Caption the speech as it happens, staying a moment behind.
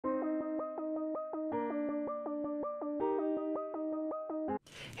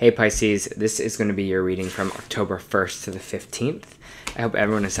Hey Pisces, this is going to be your reading from October 1st to the 15th. I hope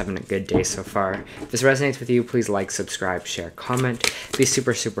everyone is having a good day so far. If this resonates with you, please like, subscribe, share, comment. It'd be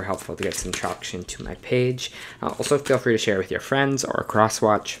super helpful to get some traction to my page. Also, feel free to share with your friends or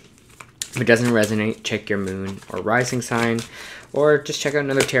cross-watch. If it doesn't resonate, check your moon or rising sign, or just check out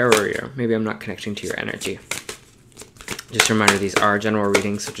another tarot reader. Maybe I'm not connecting to your energy. Just a reminder, these are general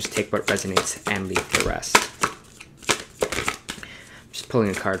readings, so just take what resonates and leave the rest. Just pulling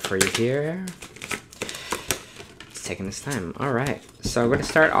a card for you here. It's taking its time. All right. So I'm going to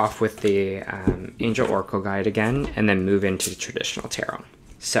start off with the Angel Oracle Guide again, and then move into the traditional tarot.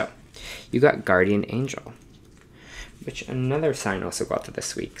 So you got Guardian Angel, which another sign also got to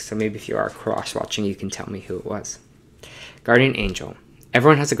this week. So maybe if you are cross-watching, you can tell me who it was. Guardian Angel.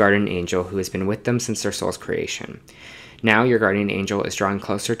 Everyone has a guardian angel who has been with them since their soul's creation. Now your guardian angel is drawing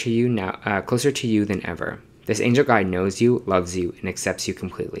closer to you than ever. This angel guide knows you, loves you, and accepts you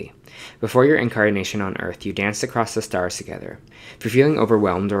completely. Before your incarnation on Earth, you danced across the stars together. If you're feeling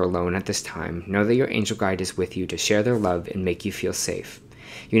overwhelmed or alone at this time, know that your angel guide is with you to share their love and make you feel safe.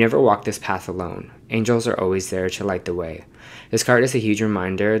 You never walk this path alone. Angels are always there to light the way. This card is a huge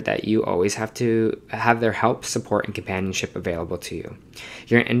reminder that you always have to have their help, support, and companionship available to you.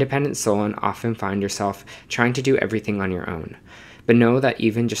 You're an independent soul and often find yourself trying to do everything on your own. But know that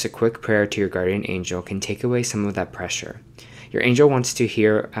even just a quick prayer to your guardian angel can take away some of that pressure. Your angel wants to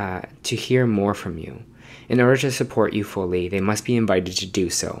hear more from you. In order to support you fully, they must be invited to do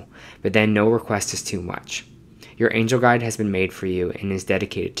so, but then no request is too much. Your angel guide has been made for you and is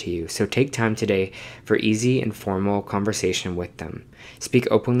dedicated to you, so take time today for easy and formal conversation with them. Speak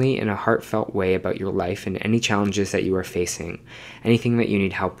openly in a heartfelt way about your life and any challenges that you are facing, anything that you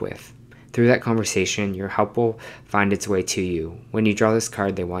need help with. Through that conversation, your help will find its way to you. When you draw this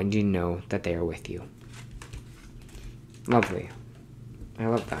card, they want you to know that they are with you. Lovely. I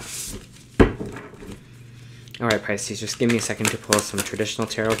love that. Alright, Pisces, just give me a second to pull some traditional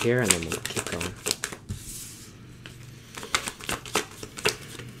tarot here, and then we'll keep going.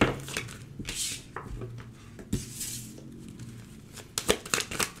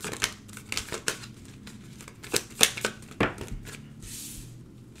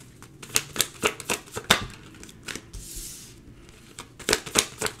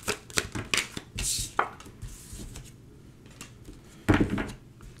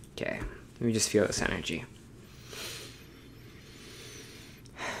 Okay, let me just feel this energy.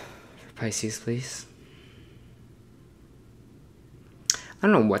 For Pisces, please. I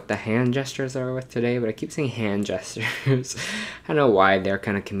don't know what the hand gestures are with today, but I keep saying hand gestures. I don't know why they're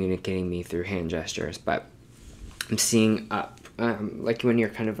kind of communicating me through hand gestures, but I'm seeing up. Like when you're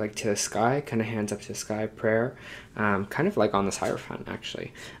kind of like to the sky, kind of hands up to the sky prayer. Kind of like on this Hierophant,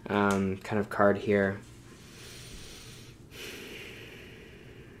 actually. Kind of card here.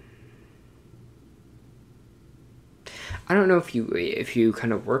 I don't know if you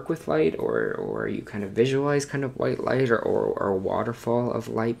kind of work with light or you kind of visualize kind of white light or a waterfall of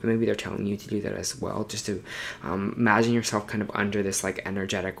light, but maybe they're telling you to do that as well, just to imagine yourself kind of under this like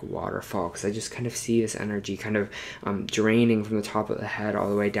energetic waterfall, because I just kind of see this energy kind of draining from the top of the head all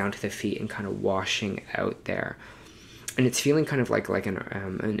the way down to the feet and kind of washing out there, and it's feeling kind of like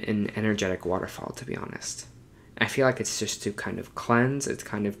an energetic waterfall, to be honest. I feel like it's just to kind of cleanse. It's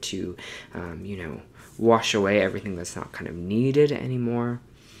kind of to you know, wash away everything that's not kind of needed anymore.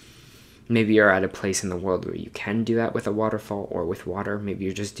 Maybe you're at a place in the world where you can do that with a waterfall or with water. Maybe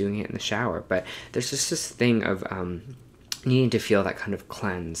you're just doing it in the shower. But there's just this thing of needing to feel that kind of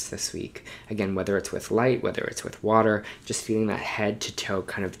cleanse this week. Again, whether it's with light, whether it's with water, just feeling that head to toe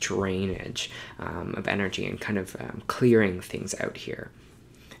kind of drainage of energy and kind of clearing things out here.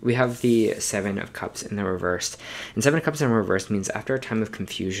 We have the Seven of Cups in the reverse. And Seven of Cups in the reverse means after a time of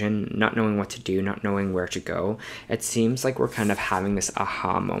confusion, not knowing what to do, not knowing where to go, it seems like we're kind of having this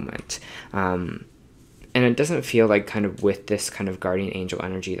aha moment. And it doesn't feel like kind of with this kind of guardian angel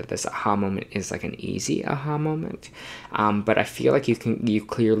energy that this aha moment is like an easy aha moment. But I feel like you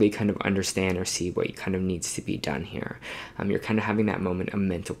clearly kind of understand or see what kind of needs to be done here. You're kind of having that moment of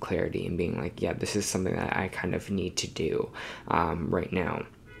mental clarity and being like, yeah, this is something that I kind of need to do right now.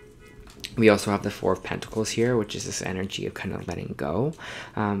 We also have the Four of Pentacles here, which is this energy of kind of letting go.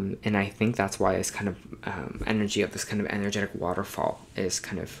 And I think that's why this kind of energy of this kind of energetic waterfall is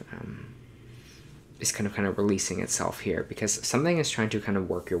kind of releasing itself here, because something is trying to kind of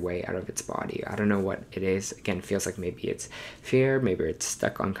work your way out of its body. I don't know what it is. Again, it feels like maybe it's fear, maybe it's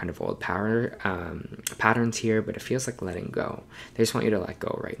stuck on kind of old patterns here, but it feels like letting go. They just want you to let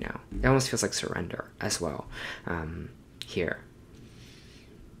go right now. It almost feels like surrender as well here.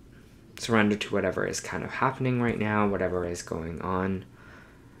 Surrender to whatever is kind of happening right now, whatever is going on.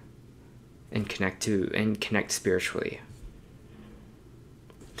 and connect spiritually.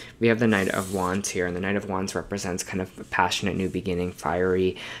 We have the Knight of Wands here, and the Knight of Wands represents kind of a passionate new beginning,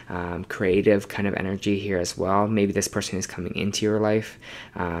 fiery, creative kind of energy here as well. Maybe this person is coming into your life.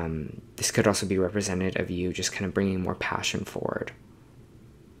 This could also be representative of you just kind of bringing more passion forward.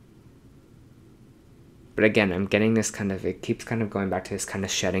 But again, I'm getting this kind of, it keeps kind of going back to this kind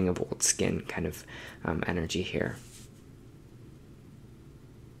of shedding of old skin kind of energy here.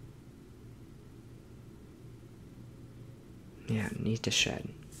 Yeah, need to shed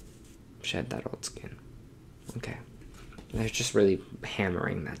that old skin. Okay, they're just really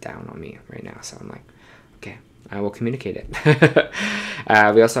hammering that down on me right now, so I'm like, okay, I will communicate it.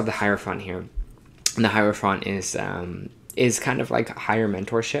 We also have the Hierophant here, and the Hierophant is kind of like higher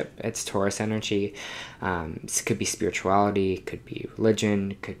mentorship. It's Taurus energy. This could be spirituality, could be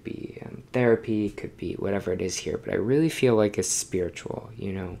religion, could be therapy, could be whatever it is here, but I really feel like it's spiritual,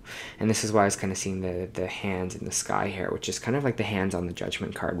 you know. And this is why I was kind of seeing the hands in the sky here, which is kind of like the hands on the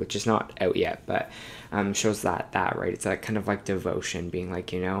Judgment card, which is not out yet, but shows that right. It's that kind of like devotion, being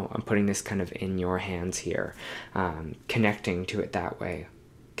like, you know, I'm putting this kind of in your hands here, connecting to it that way,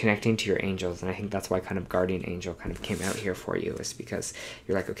 connecting to your angels. And I think that's why kind of guardian angel kind of came out here for you, is because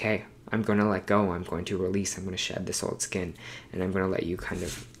you're like, okay, I'm going to let go, I'm going to release, I'm going to shed this old skin, and I'm going to let you kind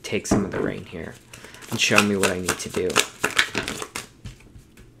of take some of the reign here and show me what I need to do.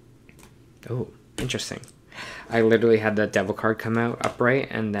 Oh, interesting. I literally had the Devil card come out upright,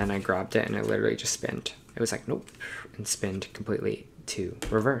 and then I grabbed it and it literally just spinned. It was like, nope, and spinned completely to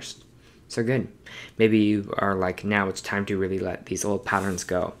reversed. So good. Maybe you are like, now it's time to really let these old patterns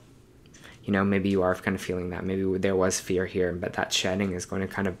go. You know, maybe you are kind of feeling that. Maybe there was fear here, but that shedding is going to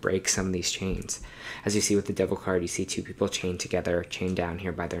kind of break some of these chains. As you see with the Devil card, you see two people chained together, chained down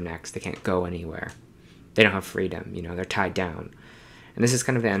here by their necks. They can't go anywhere. They don't have freedom, you know, they're tied down. And this is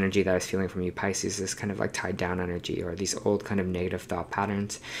kind of the energy that I was feeling from you, Pisces, this kind of like tied down energy, or these old kind of negative thought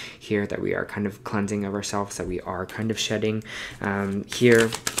patterns here that we are kind of cleansing of ourselves, that we are kind of shedding here,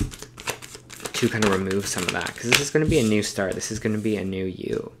 to kind of remove some of that, because this is going to be a new start. This is going to be a new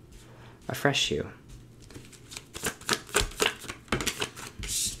you, a fresh you.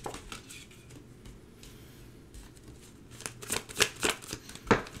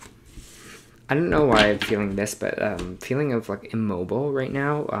 I don't know why I'm feeling this, but feeling of like immobile right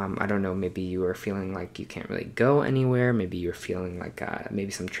now. I don't know, maybe you are feeling like you can't really go anywhere. Maybe you're feeling like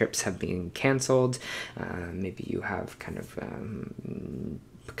maybe some trips have been canceled. Maybe you have kind of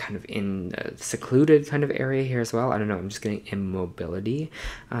in a secluded kind of area here as well. I don't know, I'm just getting immobility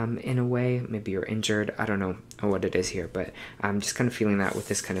in a way. Maybe you're injured. I don't know what it is here, but I'm just kind of feeling that with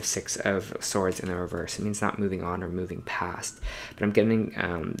this kind of Six of Swords in the reverse. It means not moving on or moving past, but I'm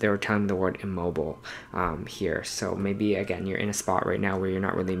getting they were telling the word immobile here. So maybe again, you're in a spot right now where you're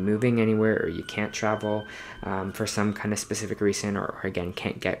not really moving anywhere, or you can't travel for some kind of specific reason, or again,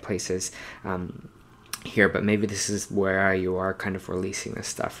 can't get places here, but maybe this is where you are kind of releasing this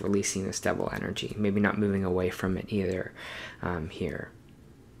stuff, releasing this devil energy, maybe not moving away from it either here.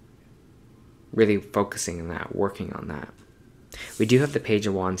 Really focusing on that, working on that. We do have the Page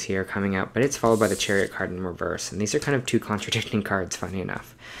of Wands here coming out, but it's followed by the Chariot card in reverse, and these are kind of two contradicting cards, funny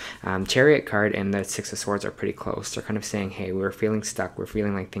enough. Chariot card and the Six of Swords are pretty close. They're kind of saying, hey, we're feeling stuck, we're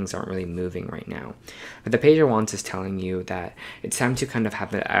feeling like things aren't really moving right now. But the Page of Wands is telling you that it's time to kind of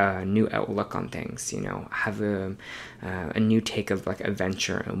have a new outlook on things, you know, have a new take of like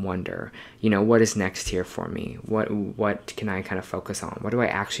adventure and wonder. You know, what is next here for me? What can I kind of focus on? What do I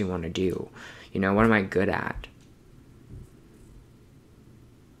actually want to do? You know, what am I good at?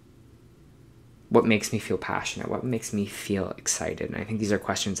 What makes me feel passionate? What makes me feel excited? And I think these are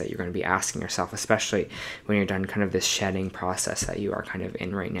questions that you're going to be asking yourself, especially when you're done kind of this shedding process that you are kind of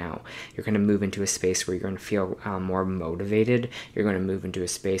in right now. You're going to move into a space where you're going to feel more motivated. You're going to move into a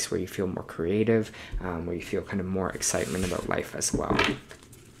space where you feel more creative, where you feel kind of more excitement about life as well.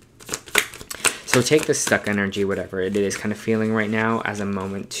 So take this stuck energy, whatever it is kind of feeling right now, as a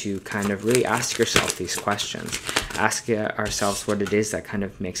moment to kind of really ask yourself these questions. Ask ourselves what it is that kind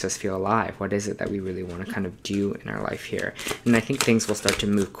of makes us feel alive. What is it that we really want to kind of do in our life here? And I think things will start to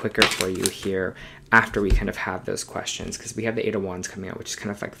move quicker for you here after we kind of have those questions, because we have the Eight of Wands coming out, which is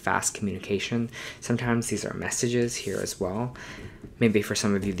kind of like fast communication. Sometimes these are messages here as well. Maybe for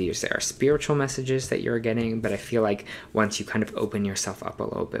some of you, these are spiritual messages that you're getting, but I feel like once you kind of open yourself up a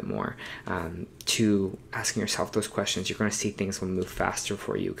little bit more to asking yourself those questions, you're going to see things will move faster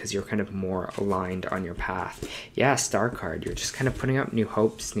for you, because you're kind of more aligned on your path. yeah, Star card. You're just kind of putting up new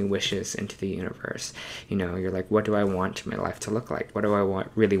hopes, new wishes into the universe. You know, you're like, what do I want my life to look like? What do I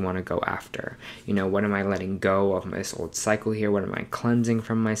really want to go after? You know, what am I letting go of this old cycle here? What am I cleansing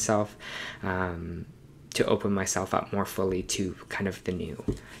from myself? To open myself up more fully to kind of the new,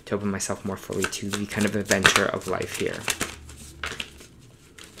 to open myself more fully to the kind of adventure of life here.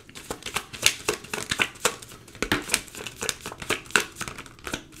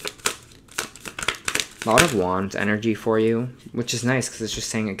 A lot of Wands energy for you, which is nice because it's just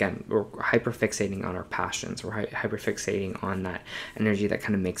saying, again, we're hyperfixating on our passions. We're hyperfixating on that energy that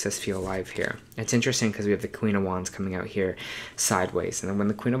kind of makes us feel alive here. It's interesting because we have the Queen of Wands coming out here sideways. And then when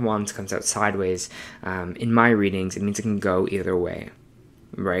the Queen of Wands comes out sideways, in my readings, it means it can go either way.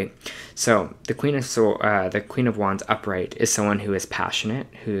 Right, so the Queen of Wands upright is someone who is passionate,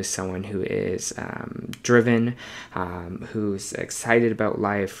 who is someone who is driven, who's excited about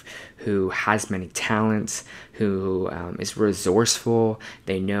life, who has many talents, who is resourceful.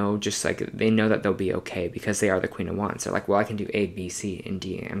 They know, just like they know that they'll be okay because they are the Queen of Wands. They're like, well, I can do A, B, C, and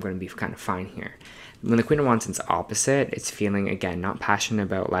D. I'm going to be kind of fine here. When the Queen of Wands is opposite, it's feeling, again, not passionate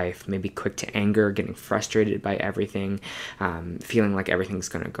about life, maybe quick to anger, getting frustrated by everything, feeling like everything's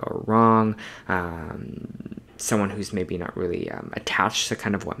going to go wrong, someone who's maybe not really attached to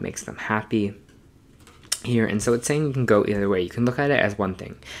kind of what makes them happy here. And so it's saying you can go either way. You can look at it as one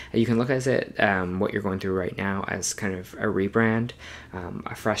thing. You can look at it, what you're going through right now, as kind of a rebrand,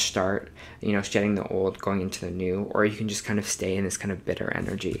 a fresh start, you know, shedding the old, going into the new, or you can just kind of stay in this kind of bitter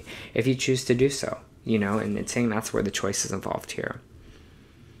energy if you choose to do so. You know, and it's saying that's where the choice is involved here.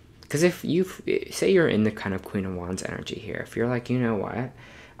 Because if you say you're in the kind of Queen of Wands energy here, if you're like, you know what,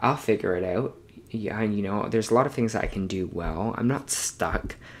 I'll figure it out. Yeah, you know, there's a lot of things that I can do well. I'm not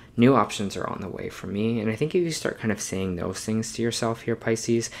stuck. New options are on the way for me. And I think if you start kind of saying those things to yourself here,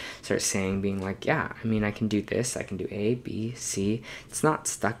 Pisces, start saying, being like, yeah, I mean, I can do this. I can do A, B, C. It's not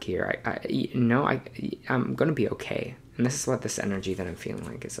stuck here. I'm going to be okay. And this is what this energy that I'm feeling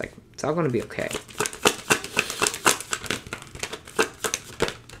like is like, it's all going to be okay.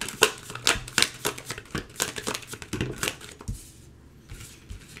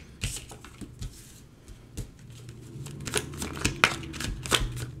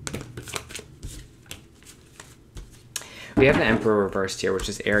 We have the Emperor reversed here, which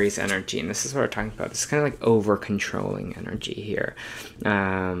is Aries energy, and this is what we're talking about. This is kind of like over-controlling energy here.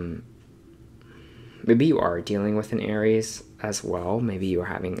 Maybe you are dealing with an Aries as well. Maybe you are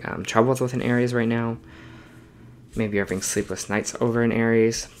having troubles with an Aries right now. Maybe you're having sleepless nights over an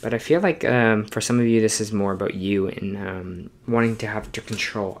Aries. But I feel like for some of you, this is more about you and wanting to have to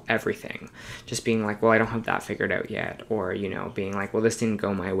control everything. Just being like, well, I don't have that figured out yet. Or, you know, being like, well, this didn't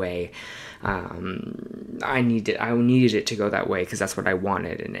go my way. I needed it to go that way because that's what I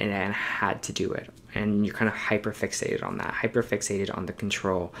wanted, and I had to do it. And you're kind of hyper-fixated on that, hyper-fixated on the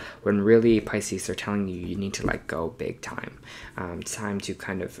control, when really, Pisces, they're telling you you need to let go big time. It's time to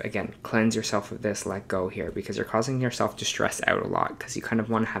kind of, again, cleanse yourself of this, let go here, because you're causing yourself to stress out a lot because you kind of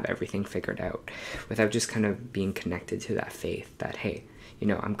want to have everything figured out without just kind of being connected to that faith that, hey, you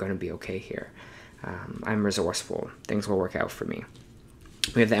know, I'm going to be okay here. I'm resourceful. Things will work out for me.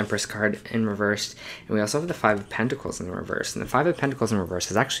 We have the Empress card in reverse, and we also have the Five of Pentacles in reverse. And the Five of Pentacles in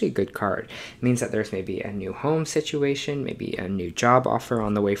reverse is actually a good card. It means that there's maybe a new home situation, maybe a new job offer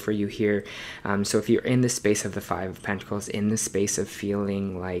on the way for you here. So if you're in the space of the Five of Pentacles, in the space of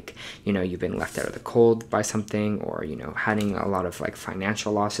feeling like, you know, you've been left out of the cold by something, or, you know, having a lot of like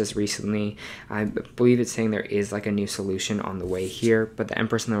financial losses recently, I believe it's saying there is like a new solution on the way here. But the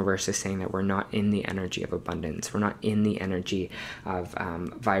Empress in the reverse is saying that we're not in the energy of abundance. We're not in the energy of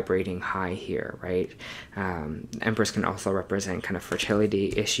vibrating high here, right? Empress can also represent kind of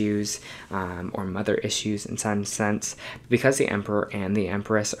fertility issues or mother issues in some sense. Because the Emperor and the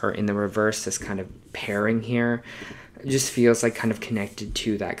Empress are in the reverse, this kind of pairing here just feels like kind of connected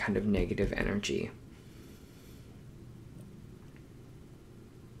to that kind of negative energy.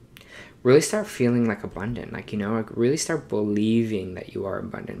 Really start feeling like abundant, like, you know, like really start believing that you are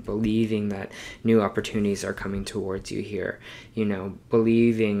abundant, believing that new opportunities are coming towards you here, you know,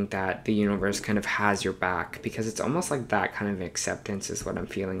 believing that the universe kind of has your back, because it's almost like that kind of acceptance is what I'm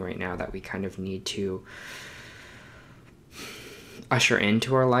feeling right now, that we kind of need to usher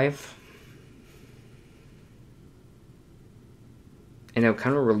into our life. And it'll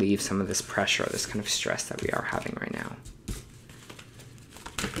kind of relieve some of this pressure, this kind of stress that we are having right now.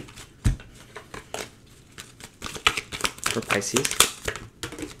 For Pisces.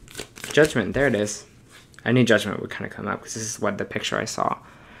 Judgment, there it is. I knew Judgment would kind of come up because this is what the picture I saw.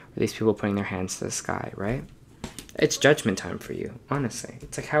 These people putting their hands to the sky, right? It's judgment time for you, honestly.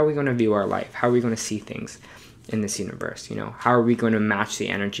 It's like, how are we going to view our life? How are we going to see things? in this universe? You know, how are we going to match the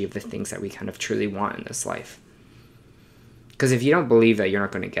energy of the things that we kind of truly want in this life? Because if you don't believe that you're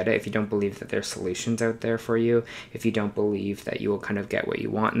not going to get it, if you don't believe that there's solutions out there for you, if you don't believe that you will kind of get what you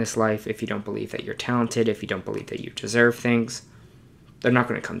want in this life, if you don't believe that you're talented, if you don't believe that you deserve things, they're not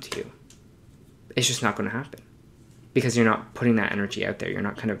going to come to you. It's just not going to happen. Because you're not putting that energy out there. You're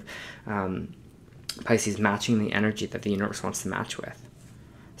not kind of, Pisces, matching the energy that the universe wants to match with.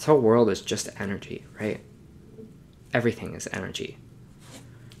 This whole world is just energy, right? Everything is energy.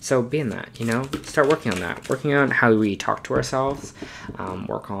 So be in that, you know, start working on that. Working on how we talk to ourselves,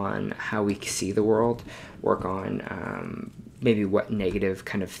 work on how we see the world, work on maybe what negative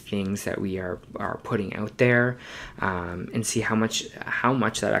kind of things that we are putting out there, and see how much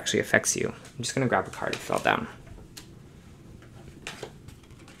that actually affects you. I'm just going to grab a card. It fell down.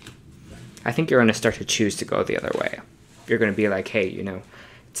 I think you're going to start to choose to go the other way. You're going to be like, hey, you know,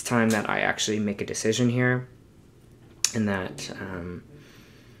 it's time that I actually make a decision here, and that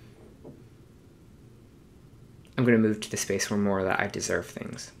I'm going to move to the space where more that I deserve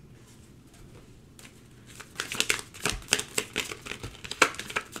things.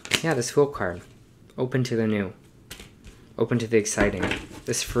 Yeah, this Fool card. Open to the new. Open to the exciting.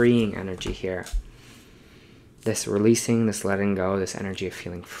 This freeing energy here. This releasing, this letting go, this energy of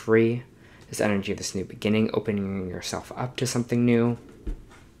feeling free. This energy of this new beginning. Opening yourself up to something new.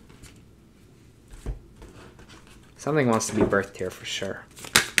 Something wants to be birthed here for sure.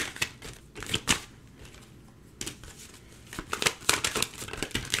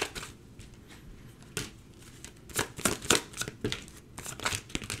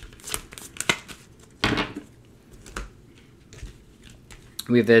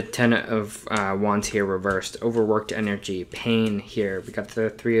 We have the Ten of Wands here reversed. Overworked energy, pain here. We got the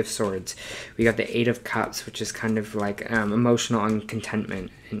Three of Swords. We got the Eight of Cups, which is kind of like emotional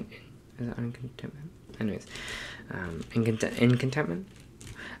uncontentment. Is that uncontentment? Anyways, incontentment.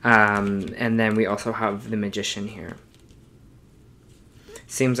 And then we also have the Magician here.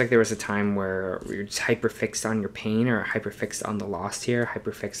 Seems like there was a time where you're just hyper-fixed on your pain or hyper-fixed on the loss here,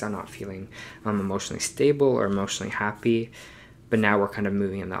 hyper-fixed on not feeling emotionally stable or emotionally happy. But now we're kind of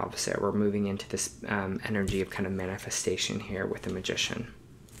moving in the opposite. We're moving into this energy of kind of manifestation here with the Magician.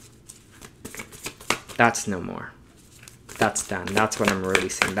 That's no more. That's done. That's what I'm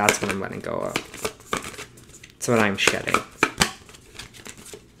releasing. That's what I'm letting go of. That's what I'm shedding.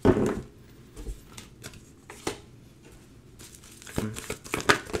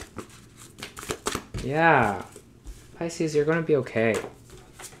 Yeah. Pisces, you're going to be okay.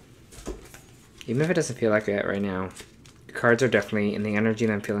 Even if it doesn't feel like it right now. Cards are definitely, in the energy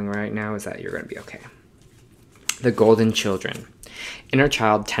that I'm feeling right now, is that you're going to be okay. The Golden Children. Inner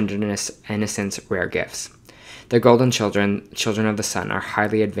child, tenderness, innocence, rare gifts. The Golden Children, children of the sun, are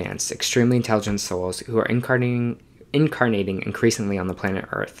highly advanced, extremely intelligent souls who are incarnating increasingly on the planet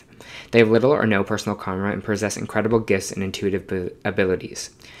Earth. They have little or no personal karma and possess incredible gifts and intuitive abilities.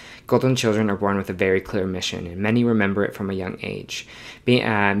 Golden children are born with a very clear mission, and many remember it from a young age.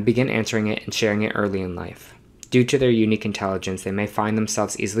 Begin answering it and sharing it early in life. Due to their unique intelligence, they may find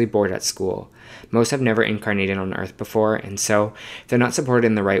themselves easily bored at school. Most have never incarnated on Earth before, and so, if they're not supported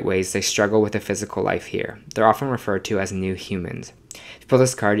in the right ways, they struggle with a physical life here. They're often referred to as new humans. If you pull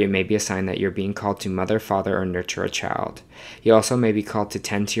this card, it may be a sign that you're being called to mother, father, or nurture a child. You also may be called to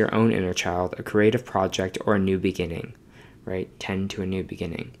tend to your own inner child, a creative project, or a new beginning. Right? Tend to a new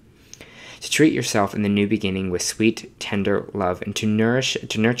beginning. To treat yourself in the new beginning with sweet, tender love, and to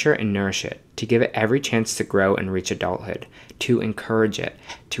nurture and nourish it, to give it every chance to grow and reach adulthood, to encourage it,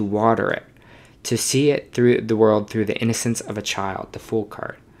 to water it, to see it through the world through the innocence of a child, the Fool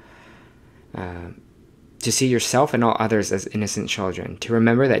card. To see yourself and all others as innocent children, to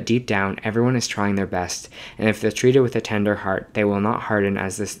remember that deep down everyone is trying their best, and if they're treated with a tender heart, they will not harden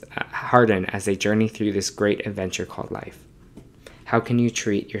as they journey through this great adventure called life. How can you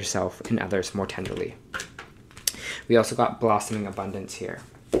treat yourself and others more tenderly? We also got blossoming abundance here.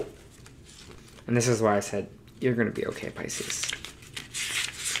 And this is why I said, you're going to be okay, Pisces.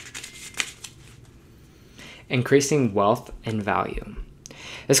 Increasing wealth and value.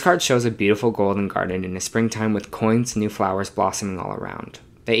 This card shows a beautiful golden garden in the springtime with coins and new flowers blossoming all around.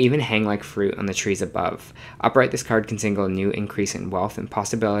 They even hang like fruit on the trees above. Upright, this card can signal a new increase in wealth and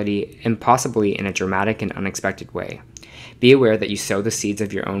possibly in a dramatic and unexpected way. Be aware that you sow the seeds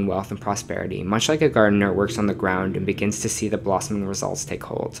of your own wealth and prosperity, much like a gardener works on the ground and begins to see the blossoming results take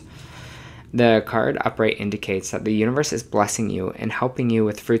hold. The card upright indicates that the universe is blessing you and helping you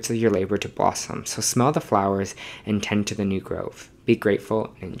with fruits of your labor to blossom, so smell the flowers and tend to the new growth. Be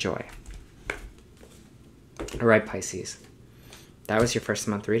grateful and enjoy. Alright, Pisces. That was your first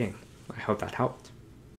month reading. I hope that helped.